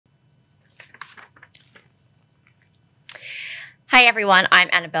Hi everyone, I'm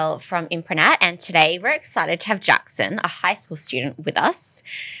Annabel from Imprenat, and today we're excited to have Jackson, a high school student, with us.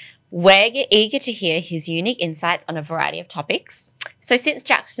 We're eager to hear his unique insights on a variety of topics. So since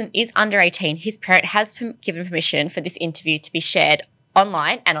Jackson is under 18, his parent has given permission for this interview to be shared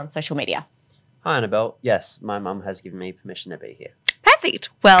online and on social media. Hi Annabel, yes, my mum has given me permission to be here. Perfect.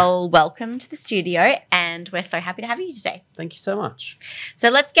 Well, welcome to the studio, and we're so happy to have you today. Thank you so much. So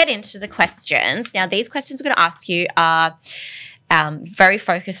let's get into the questions. Now, these questions we're going to ask you are very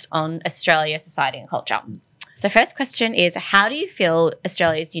focused on Australia, society and culture. So first question is, how do you feel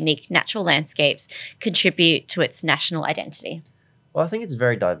Australia's unique natural landscapes contribute to its national identity? Well, I think it's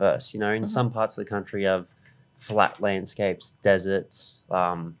very diverse. In some parts of the country you have flat landscapes, deserts,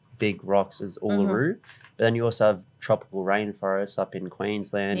 big rocks as Uluru. But then you also have tropical rainforests up in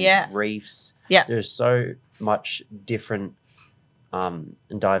Queensland, reefs. Yeah. There's so much different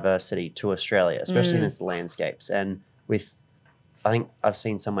diversity to Australia, especially in its landscapes. And I think I've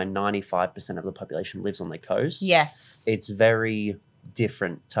seen somewhere 95% of the population lives on the coast. Yes. It's very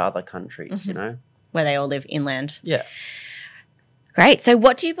different to other countries, Where they all live inland. Yeah. Great. So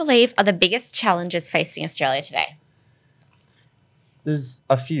what do you believe are the biggest challenges facing Australia today? There's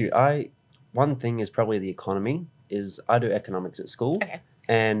a few. One thing is probably the economy. I do economics at school. Okay.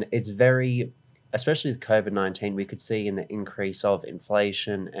 And it's especially with COVID-19, we could see in the increase of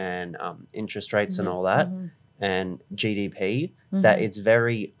inflation and interest rates and all that, and GDP, that it's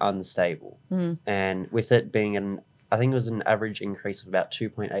very unstable. And with it being I think it was an average increase of about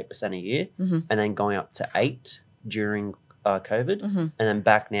 2.8% a year, and then going up to 8 during COVID, and then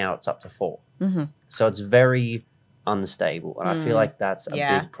back now it's up to 4. So it's very unstable, and I feel like that's a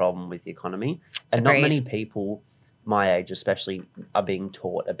big problem with the economy. And Agreed. not many people my age especially are being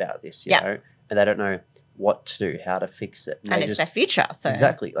taught about this, you know, and they don't know what to do, how to fix it. And it's their future. So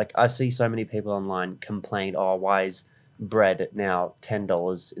exactly. Like I see so many people online complain, why is bread now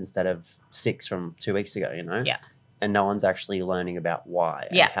 $10 instead of $6 from 2 weeks ago, Yeah. And no one's actually learning about why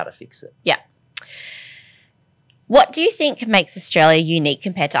and how to fix it. Yeah. What do you think makes Australia unique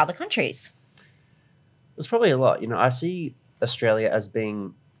compared to other countries? There's probably a lot. I see Australia as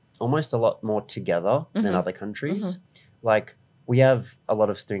being almost a lot more together than other countries. Like we have a lot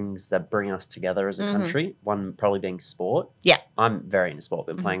of things that bring us together as a country. One probably being sport. Yeah. I'm very into sport.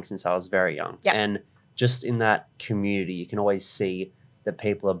 Been playing since I was very young. Yeah. And just in that community, you can always see that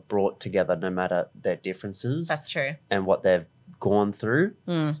people are brought together no matter their differences. That's true. And what they've gone through.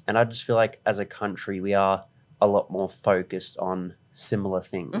 And I just feel like as a country, we are a lot more focused on similar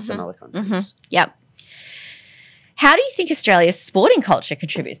things than other countries. Yep. How do you think Australia's sporting culture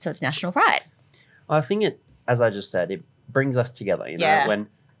contributes to its national pride? I think as I just said, it brings us together. When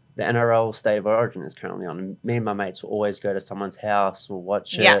the NRL State of Origin is currently on, and me and my mates will always go to someone's house, we'll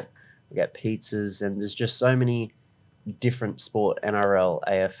watch it, we'll get pizzas, and there's just so many different sport, NRL,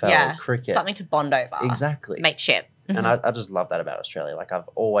 AFL, cricket. Something to bond over. Exactly. Mateship. And I just love that about Australia. Like I've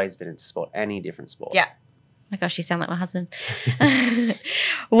always been into sport, any different sport. Yeah. Oh my gosh, you sound like my husband.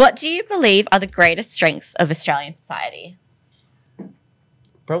 What do you believe are the greatest strengths of Australian society?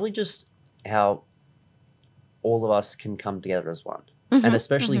 Probably just how all of us can come together as one. And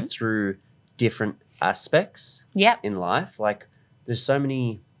especially through different aspects in life. Like there's so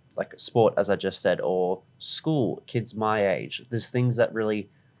many, like sport, as I just said, or school, kids my age. There's things that really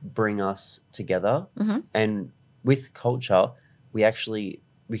bring us together. And with culture, we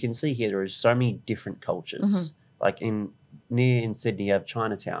can see here there is so many different cultures. Like in Sydney, you have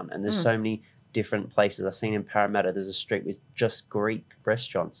Chinatown, and there's so many different places. I've seen in Parramatta, there's a street with just Greek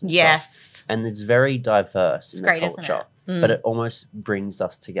restaurants and stuff. And it's very diverse in the culture, but it almost brings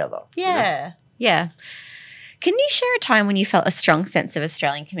us together. Yeah. Yeah. Can you share a time when you felt a strong sense of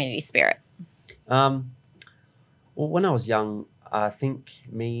Australian community spirit? Well, when I was young, I think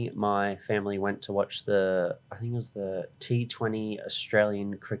my family went to watch the T20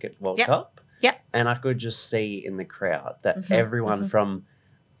 Australian Cricket World Cup. Yep. And I could just see in the crowd that everyone from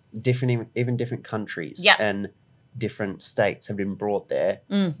different countries and different states have been brought there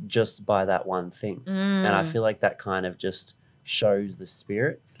just by that one thing. And I feel like that kind of just shows the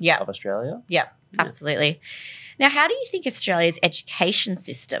spirit of Australia. Yeah, absolutely. Now, how do you think Australia's education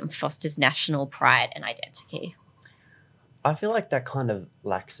system fosters national pride and identity? I feel like that kind of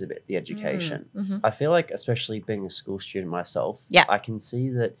lacks a bit, the education. I feel like, especially being a school student myself, I can see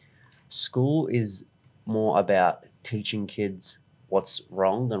that school is more about teaching kids what's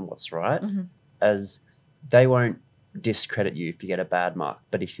wrong than what's right, as they won't discredit you if you get a bad mark,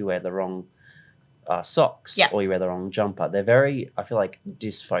 but if you wear the wrong socks or you wear the wrong jumper, they're very, I feel like,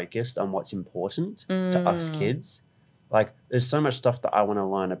 disfocused on what's important to us kids. Like, there's so much stuff that I want to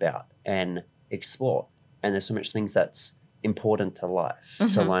learn about and explore, and there's so much things that's important to life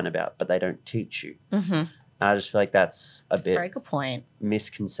to learn about, but they don't teach you. And I just feel like that's a very good point.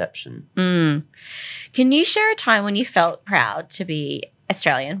 Misconception. Can you share a time when you felt proud to be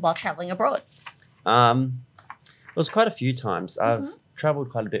Australian while traveling abroad? It was quite a few times. I've traveled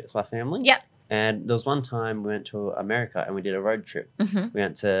quite a bit with my family. Yep. And there was one time we went to America and we did a road trip. We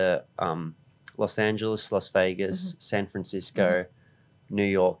went to Los Angeles, Las Vegas, San Francisco, New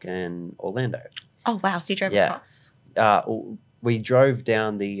York, and Orlando. Oh, wow. So you drove across? We drove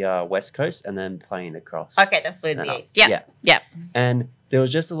down the West Coast and then plane across. Okay, then flew to the east. Yep. And there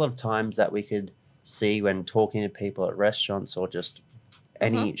was just a lot of times that we could see when talking to people at restaurants or just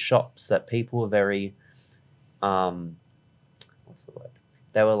any shops that people were very, what's the word?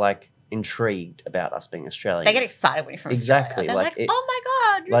 They were like intrigued about us being Australian. They get excited when you're from exactly. Australia. They're like, oh my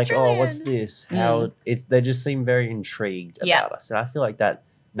God, you're like, Australian. oh, what's this? How they just seem very intrigued about us. And I feel like that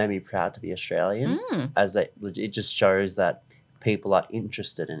made me proud to be Australian, as it just shows that people are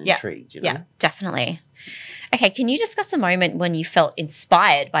interested and intrigued. You know? Yeah, definitely. Okay, can you discuss a moment when you felt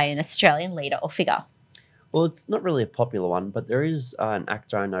inspired by an Australian leader or figure? Well, it's not really a popular one, but there is an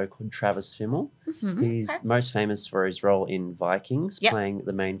actor I know called Travis Fimmel. He's most famous for his role in Vikings, playing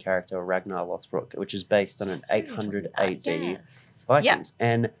the main character Ragnar Lothbrok, which is based on an 800 AD Vikings.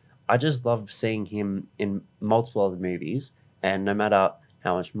 And I just love seeing him in multiple other movies, and no matter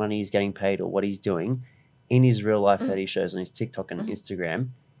how much money he's getting paid or what he's doing, in his real life that he shows on his TikTok and Instagram,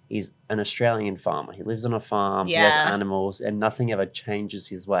 he's an Australian farmer. He lives on a farm, he has animals, and nothing ever changes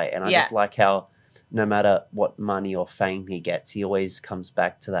his way. And I just like how no matter what money or fame he gets, he always comes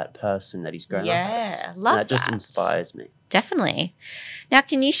back to that person that he's grown up as. Yeah, love that. That just inspires me. Definitely. Now,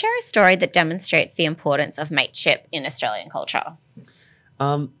 can you share a story that demonstrates the importance of mateship in Australian culture?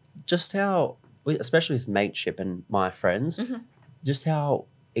 Just how, especially with mateship and my friends, just how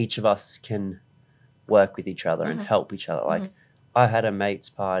each of us can work with each other and help each other. Like, I had a mate's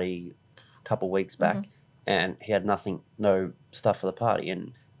party a couple of weeks back, and he had no stuff for the party,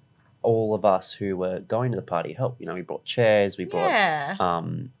 and all of us who were going to the party helped. You know, we brought chairs, we brought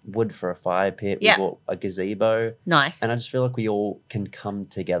wood for a fire pit, we brought a gazebo. Nice. And I just feel like we all can come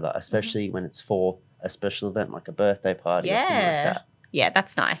together, especially when it's for a special event like a birthday party or something like that. Yeah,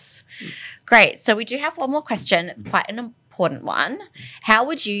 that's nice. Great. So we do have one more question. It's quite an important one. How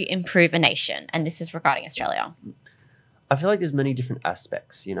would you improve a nation? And this is regarding Australia. I feel like there's many different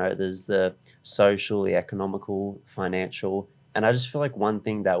aspects. You know, there's the social, the economical, financial. And I just feel like one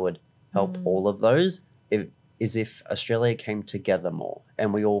thing that would help all of those is if Australia came together more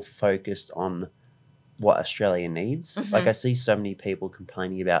and we all focused on what Australia needs. Like, I see so many people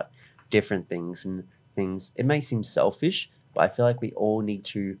complaining about different things and things. It may seem selfish, but I feel like we all need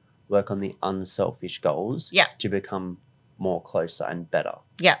to work on the unselfish goals to become more closer and better.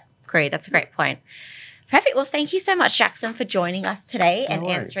 Yeah, great. That's a great point. Perfect. Well, thank you so much, Jackson, for joining us today and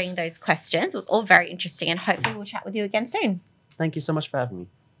answering those questions. It was all very interesting, and hopefully we'll chat with you again soon. Thank you so much for having me.